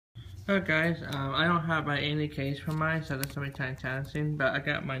So guys, I don't have any case for mine, so that's gonna be kind of challenging. But I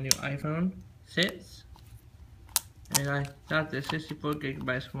got my new iPhone 6, and I got the 64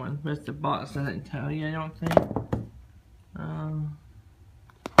 gigabytes one. But the box doesn't tell you, I don't think.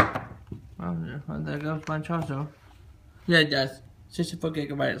 Well, there goes my charger. Yeah, it does. 64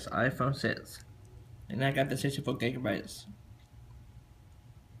 gigabytes iPhone 6, and I got the 64 gigabytes.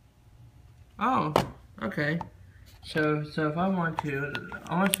 Oh, okay. So if I want to show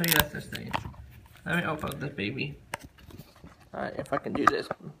you this thing. Let me open up this baby. Alright, if I can do this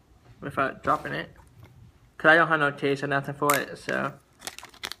without dropping it. Cause I don't have no case or nothing for it, so.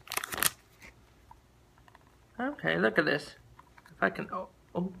 Okay, look at this. If I can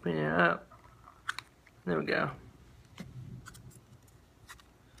open it up. There we go.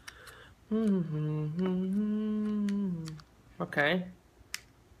 Okay.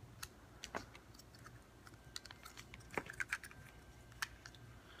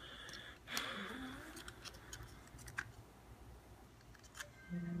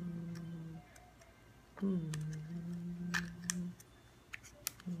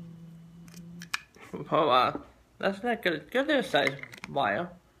 Oh wow, that's not good. Good little size wire.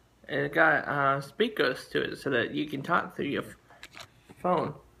 It got speakers to it so that you can talk through your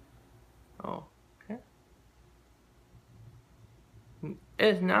phone. Oh, okay.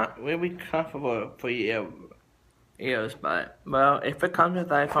 It's not really comfortable for your ears, but well, if it comes with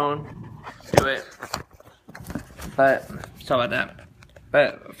iPhone, do it. But sorry about that.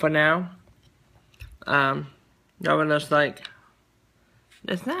 But for now, that one looks like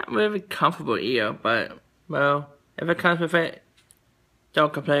it's not really comfortable ear, but well, if it comes with it,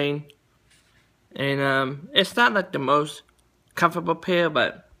 don't complain. And it's not like the most comfortable pair,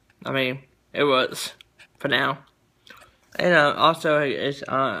 but I mean, it works for now. And also it's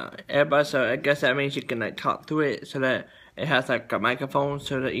earbuds, so I guess that means you can like talk through it, so that it has like a microphone,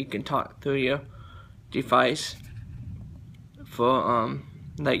 so that you can talk through your device for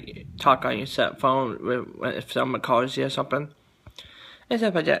like talk on your cell phone if someone calls you or something.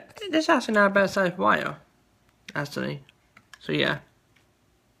 Except for that, this is actually not a bad size wire, actually. So yeah.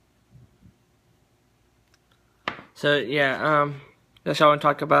 So yeah, that's all I want to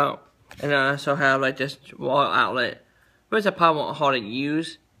talk about. And I also have like this wall outlet, which I probably won't hardly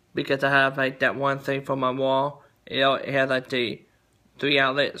use because I have like that one thing for my wall. It has like the 3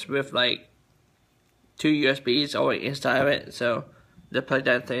 outlets with like 2 USBs all inside of it. So just plug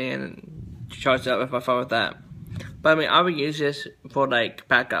that thing and charge it up with my phone with that. But I mean, I would use this for like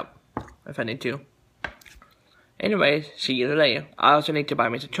backup if I need to. Anyways, see you later. I also need to buy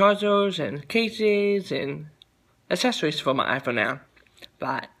me some chargers and cases and accessories for my iPhone now.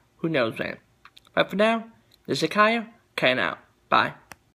 But who knows when. But for now, this is Kaya, out. Bye.